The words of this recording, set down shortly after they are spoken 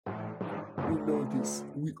We know this.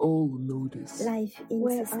 We all know this. Life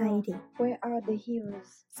in society. Where are the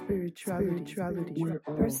heroes? Spirituality.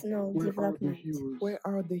 Personal Where are the development. heroes? Where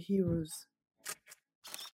are the heroes?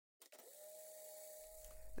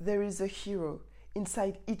 There is a hero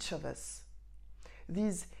inside each of us.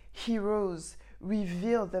 These heroes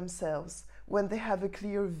reveal themselves when they have a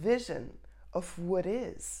clear vision of what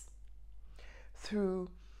is. Through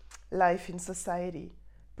life in society,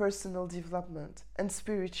 personal development, and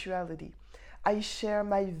spirituality, I share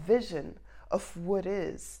my vision of what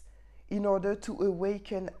is in order to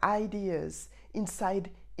awaken ideas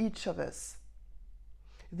inside each of us.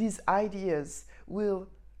 These ideas will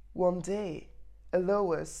one day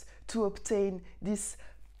allow us to obtain this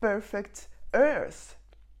perfect earth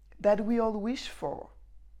that we all wish for.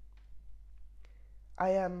 I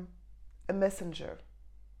am a messenger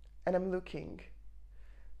and I'm looking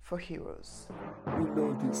for heroes. We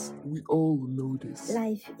know this. We all know this.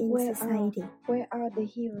 Life in society. Where are the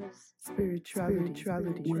heroes?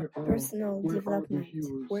 Spirituality. Personal Where are the development.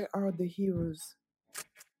 heroes? Where are the heroes?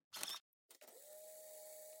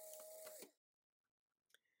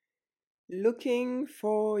 Looking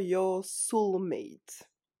for your soulmate.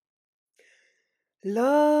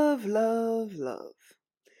 Love, love, love.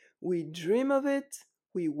 We dream of it,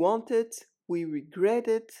 we want it, we regret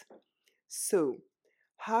it. So,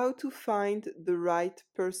 how to find the right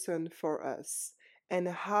person for us? And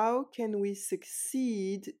how can we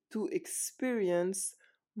succeed to experience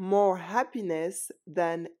more happiness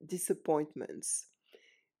than disappointments?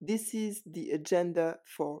 This is the agenda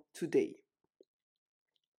for today.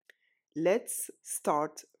 Let's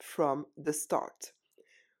start from the start.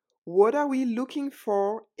 What are we looking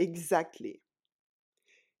for exactly?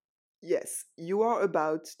 Yes, you are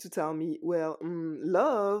about to tell me, well,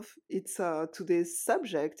 love, it's today's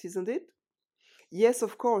subject, isn't it? Yes,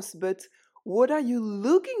 of course, but what are you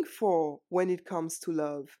looking for when it comes to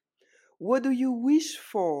love? What do you wish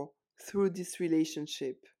for through this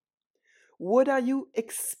relationship? What are you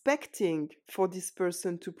expecting for this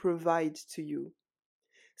person to provide to you?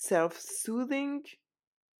 Self-soothing,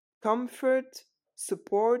 comfort,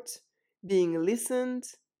 support, being listened,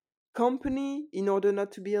 company in order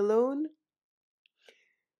not to be alone?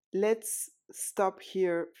 Let's stop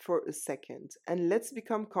here for a second and let's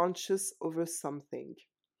become conscious over something.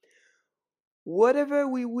 Whatever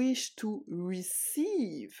we wish to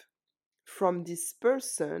receive from this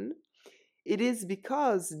person, it is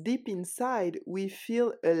because deep inside we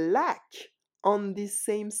feel a lack on this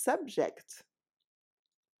same subject.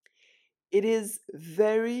 It is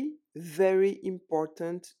very, very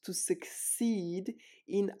important to succeed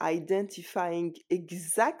in identifying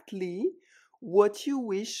exactly what you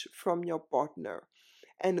wish from your partner.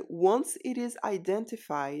 And once it is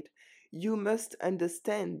identified, you must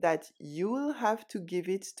understand that you will have to give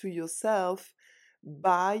it to yourself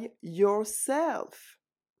by yourself.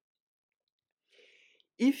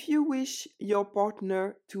 If you wish your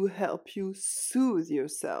partner to help you soothe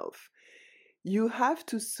yourself, you have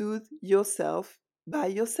to soothe yourself by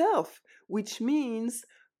yourself, which means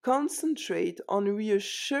concentrate on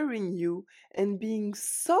reassuring you and being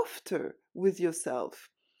softer with yourself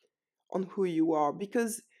on who you are,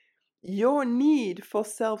 because your need for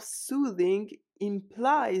self-soothing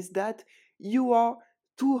implies that you are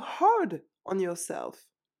too hard on yourself.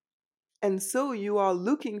 And so you are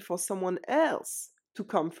looking for someone else to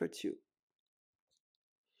comfort you.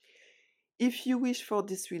 If you wish for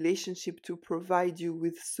this relationship to provide you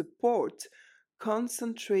with support,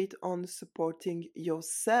 concentrate on supporting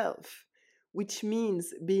yourself, which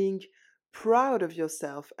means being proud of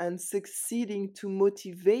yourself and succeeding to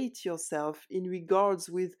motivate yourself in regards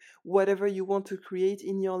with whatever you want to create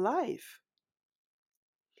in your life.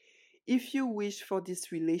 If you wish for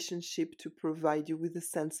this relationship to provide you with a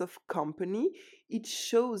sense of company, it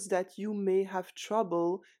shows that you may have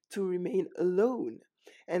trouble to remain alone.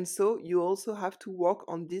 And so you also have to work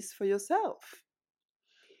on this for yourself.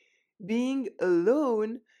 Being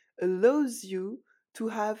alone allows you to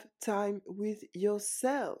have time with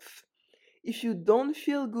yourself. If you don't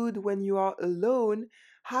feel good when you are alone,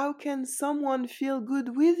 how can someone feel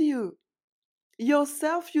good with you?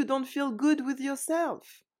 Yourself, you don't feel good with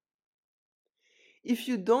yourself. If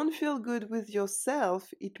you don't feel good with yourself,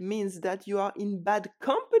 it means that you are in bad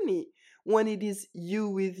company when it is you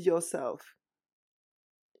with yourself.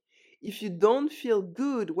 If you don't feel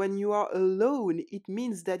good when you are alone, it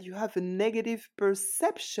means that you have a negative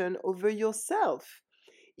perception over yourself.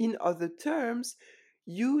 In other terms,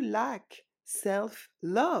 you lack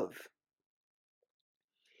self-love.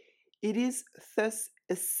 It is thus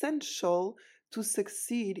essential to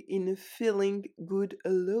succeed in feeling good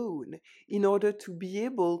alone, in order to be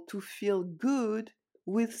able to feel good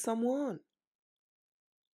with someone.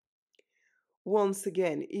 Once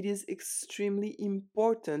again, it is extremely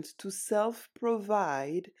important to self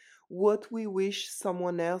provide what we wish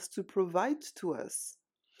someone else to provide to us.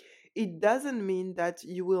 It doesn't mean that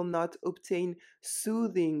you will not obtain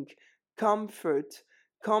soothing, comfort,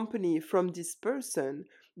 company from this person,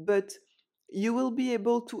 but you will be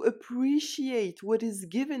able to appreciate what is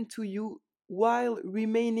given to you while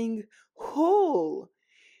remaining whole.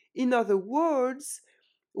 In other words,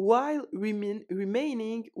 while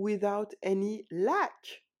remaining without any lack.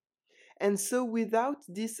 And so, without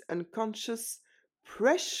this unconscious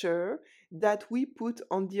pressure that we put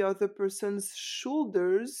on the other person's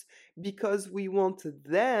shoulders because we want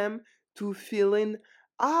them to fill in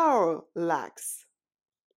our lacks.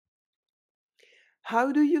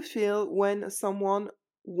 How do you feel when someone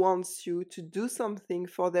wants you to do something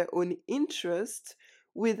for their own interest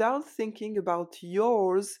without thinking about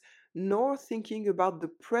yours nor thinking about the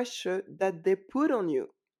pressure that they put on you?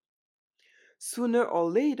 Sooner or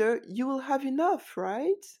later, you will have enough,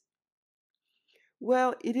 right?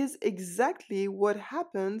 Well, it is exactly what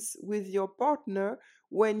happens with your partner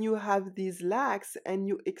when you have these lacks and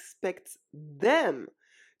you expect them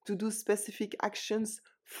to do specific actions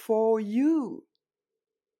for you.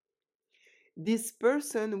 This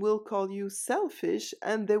person will call you selfish,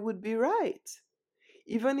 and they would be right.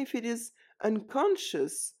 Even if it is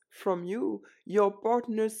unconscious from you, your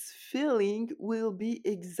partner's feeling will be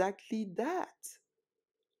exactly that.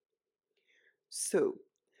 So,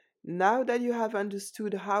 now that you have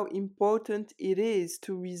understood how important it is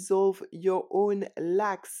to resolve your own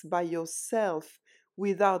lacks by yourself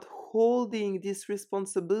without holding this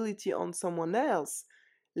responsibility on someone else,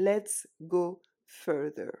 let's go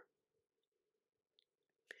further.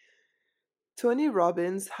 Tony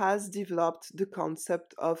Robbins has developed the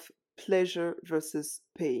concept of pleasure versus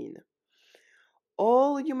pain.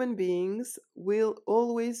 All human beings will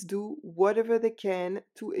always do whatever they can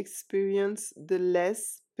to experience the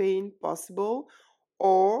less pain possible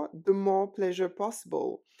or the more pleasure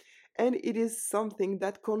possible. And it is something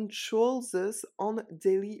that controls us on a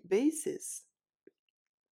daily basis.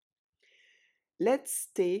 Let's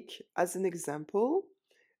take as an example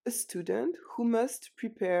a student who must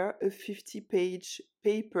prepare a 50-page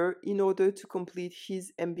paper in order to complete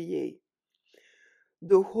his MBA.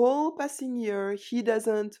 The whole passing year, he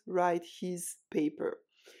doesn't write his paper.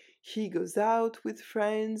 He goes out with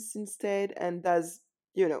friends instead and does,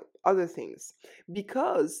 other things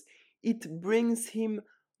because it brings him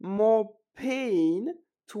more pain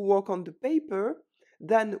to work on the paper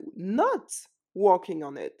than not working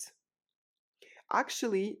on it.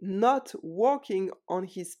 Actually, not working on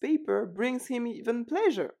his paper brings him even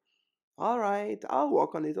pleasure. All right, I'll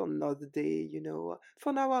work on it on another day,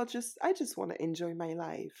 For now, I just want to enjoy my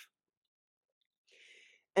life.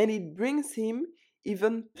 And it brings him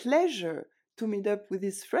even pleasure to meet up with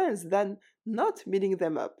his friends than not meeting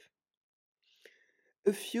them up.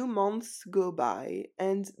 A few months go by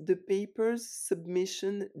and the paper's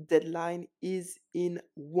submission deadline is in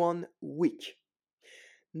 1 week.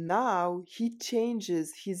 Now he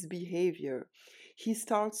changes his behavior. He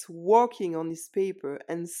starts working on his paper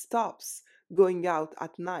and stops going out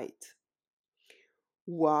at night.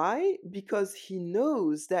 Why? Because he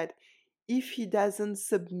knows that if he doesn't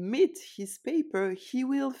submit his paper, he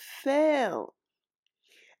will fail.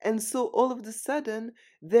 And so all of a sudden,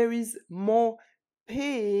 there is more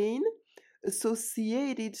pain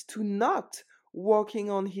associated to not working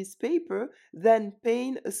on his paper than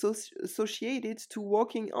pain associated to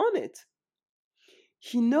working on it.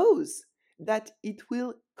 He knows that it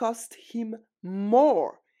will cost him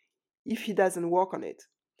more if he doesn't work on it.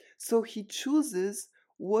 So he chooses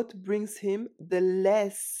what brings him the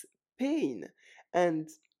less pain. And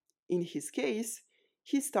in his case,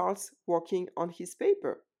 he starts working on his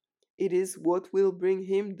paper. It is what will bring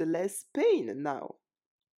him the less pain now.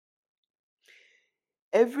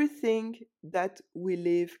 Everything that we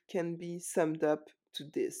live can be summed up to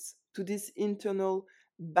this internal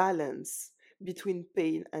balance between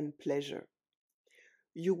pain and pleasure.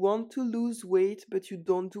 You want to lose weight, but you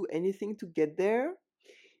don't do anything to get there.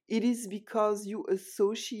 It is because you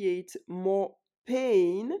associate more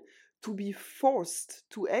pain to be forced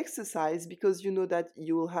to exercise because you know that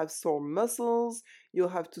you will have sore muscles, you'll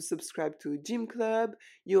have to subscribe to a gym club,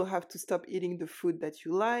 you'll have to stop eating the food that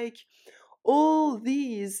you like. All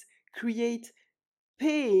these create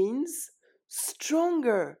pains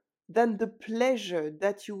stronger than the pleasure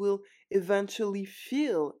that you will eventually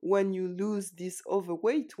feel when you lose this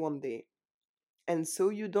overweight one day. And so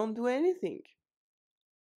you don't do anything.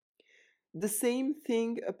 The same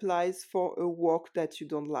thing applies for a walk that you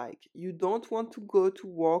don't like. You don't want to go to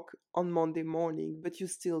work on Monday morning, but you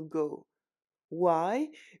still go. Why?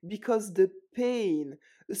 Because the pain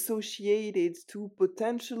associated to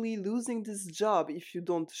potentially losing this job if you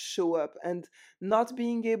don't show up and not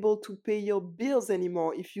being able to pay your bills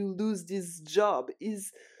anymore if you lose this job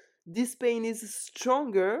is this pain is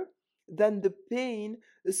stronger than the pain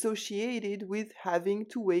associated with having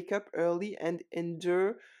to wake up early and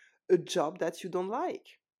endure a job that you don't like.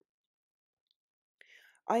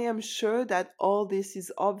 I am sure that all this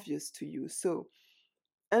is obvious to you, so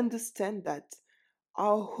understand that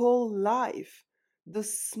our whole life, the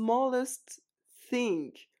smallest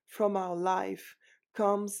thing from our life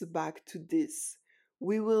comes back to this.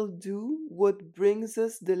 We will do what brings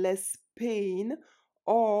us the less pain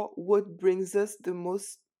or what brings us the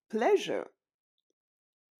most pleasure.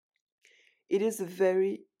 It is a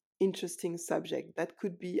very interesting subject that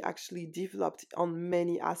could be actually developed on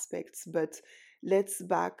many aspects, but let's go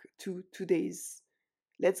back to today's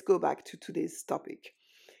topic.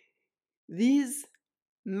 These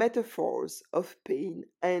metaphors of pain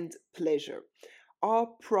and pleasure are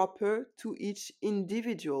proper to each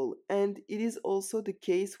individual, and it is also the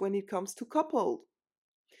case when it comes to couple.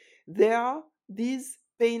 These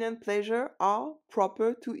pain and pleasure are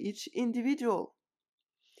proper to each individual.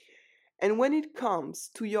 And when it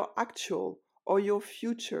comes to your actual or your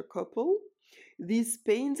future couple, these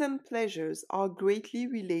pains and pleasures are greatly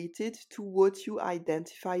related to what you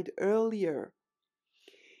identified earlier.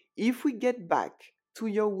 If we get back to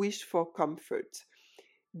your wish for comfort,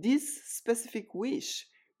 this specific wish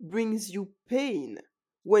brings you pain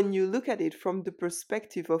when you look at it from the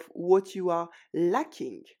perspective of what you are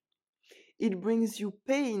lacking. It brings you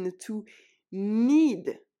pain to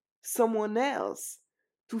need someone else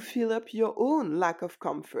to fill up your own lack of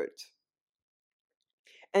comfort.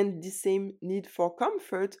 And the same need for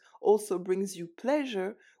comfort also brings you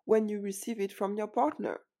pleasure when you receive it from your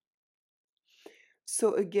partner.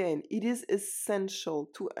 So again, it is essential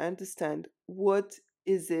to understand what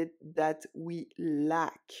is it that we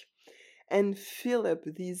lack and fill up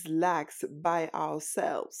these lacks by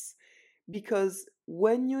ourselves. Because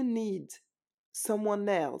when you need someone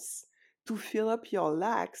else to fill up your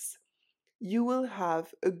lacks, you will have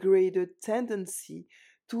a greater tendency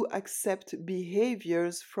to accept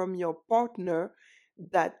behaviors from your partner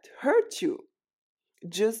that hurt you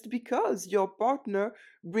just because your partner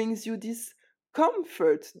brings you this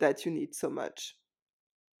comfort that you need so much.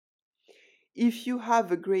 If you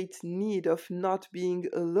have a great need of not being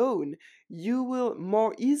alone, you will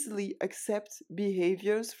more easily accept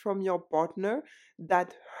behaviors from your partner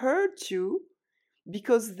that hurt you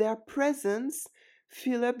because their presence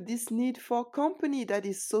fill up this need for company that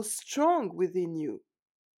is so strong within you.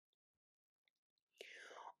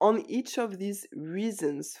 On each of these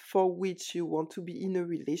reasons for which you want to be in a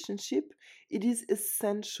relationship, it is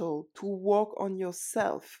essential to work on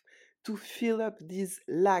yourself, to fill up these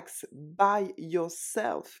lacks by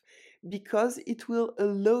yourself, because it will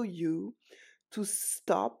allow you to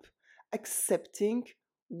stop accepting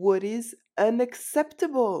what is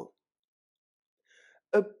unacceptable.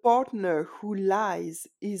 A partner who lies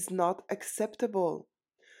is not acceptable.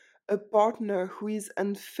 A partner who is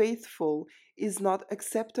unfaithful is not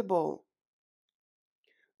acceptable.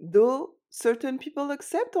 Though certain people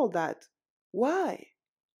accept all that. Why?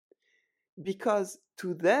 Because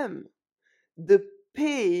to them, the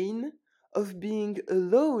pain of being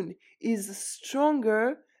alone is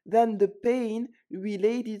stronger than the pain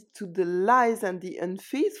related to the lies and the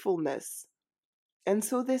unfaithfulness. And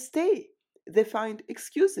so they stay. They find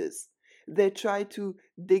excuses. They try to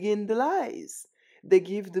dig in the lies. They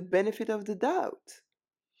give the benefit of the doubt.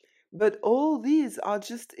 But all these are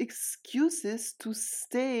just excuses to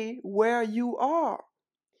stay where you are.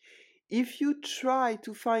 If you try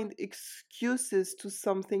to find excuses to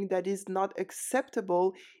something that is not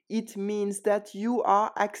acceptable, it means that you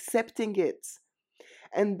are accepting it.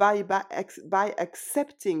 And by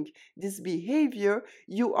accepting this behavior,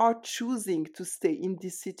 you are choosing to stay in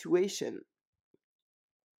this situation.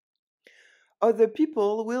 Other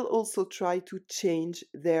people will also try to change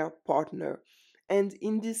their partner. And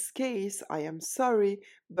in this case, I am sorry,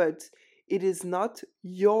 but it is not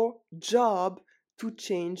your job to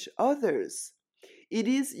change others. It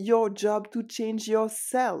is your job to change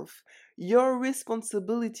yourself. Your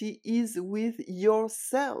responsibility is with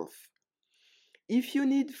yourself. If you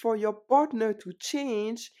need for your partner to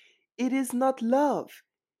change, it is not love.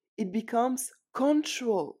 It becomes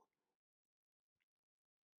control.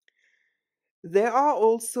 There are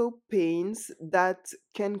also pains that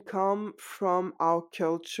can come from our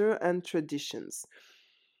culture and traditions.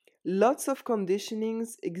 Lots of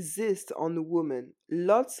conditionings exist on women.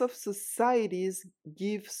 Lots of societies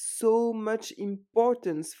give so much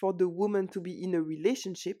importance for the woman to be in a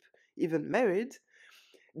relationship, even married,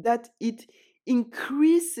 that it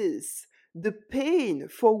increases the pain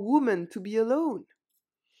for women to be alone.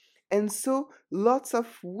 And so lots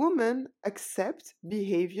of women accept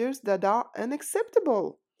behaviors that are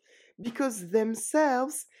unacceptable because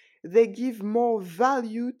themselves they give more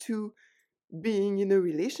value to being in a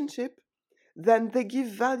relationship than they give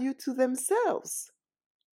value to themselves.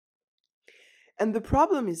 And the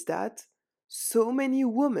problem is that so many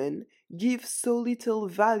women give so little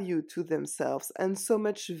value to themselves and so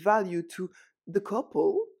much value to the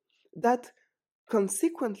couple that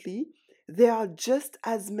consequently there are just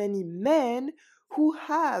as many men who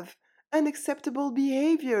have unacceptable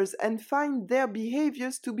behaviors and find their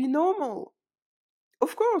behaviors to be normal.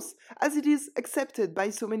 Of course, as it is accepted by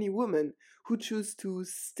so many women who choose to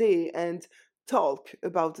stay and talk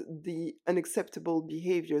about the unacceptable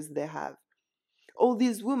behaviors they have. All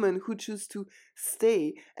these women who choose to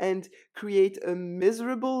stay and create a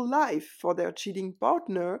miserable life for their cheating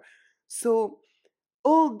partner. So,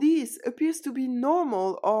 all this appears to be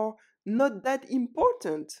normal or not that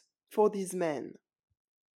important for these men.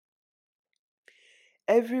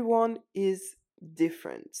 Everyone is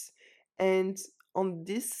different. And on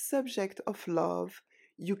this subject of love,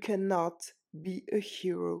 you cannot be a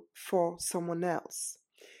hero for someone else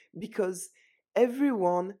because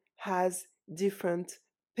everyone has different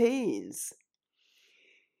pains.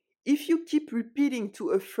 If you keep repeating to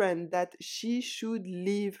a friend that she should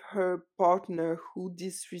leave her partner who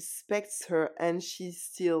disrespects her and she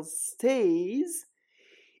still stays,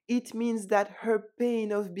 it means that her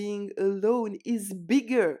pain of being alone is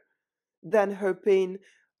bigger than her pain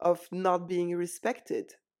of not being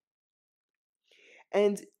respected.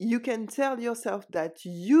 And you can tell yourself that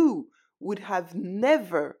you would have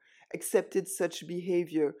never accepted such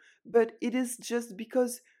behavior, but it is just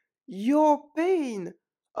because your pain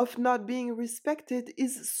of not being respected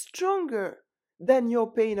is stronger than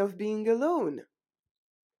your pain of being alone.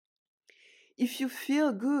 If you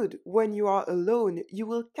feel good when you are alone, you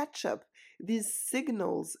will catch up these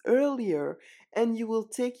signals earlier and you will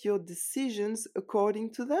take your decisions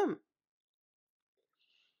according to them.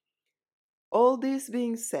 All this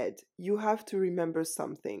being said, you have to remember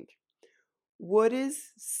something. What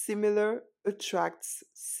is similar attracts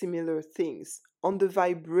similar things on the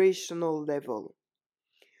vibrational level.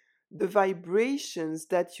 The vibrations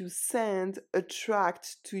that you send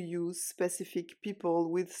attract to you specific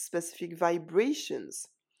people with specific vibrations.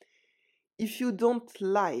 If you don't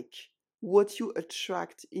like what you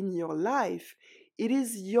attract in your life, it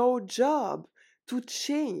is your job to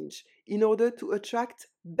change in order to attract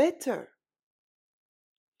better.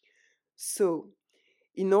 So,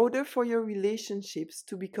 in order for your relationships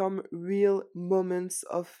to become real moments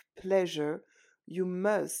of pleasure, you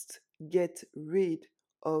must get rid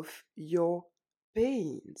of your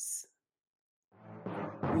pains.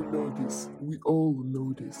 We know this. We all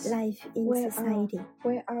know this. Life in society.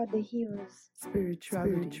 Where are the heroes?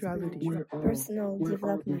 Spirituality. Where are Personal the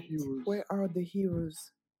development. heroes? Where are the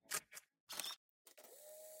heroes?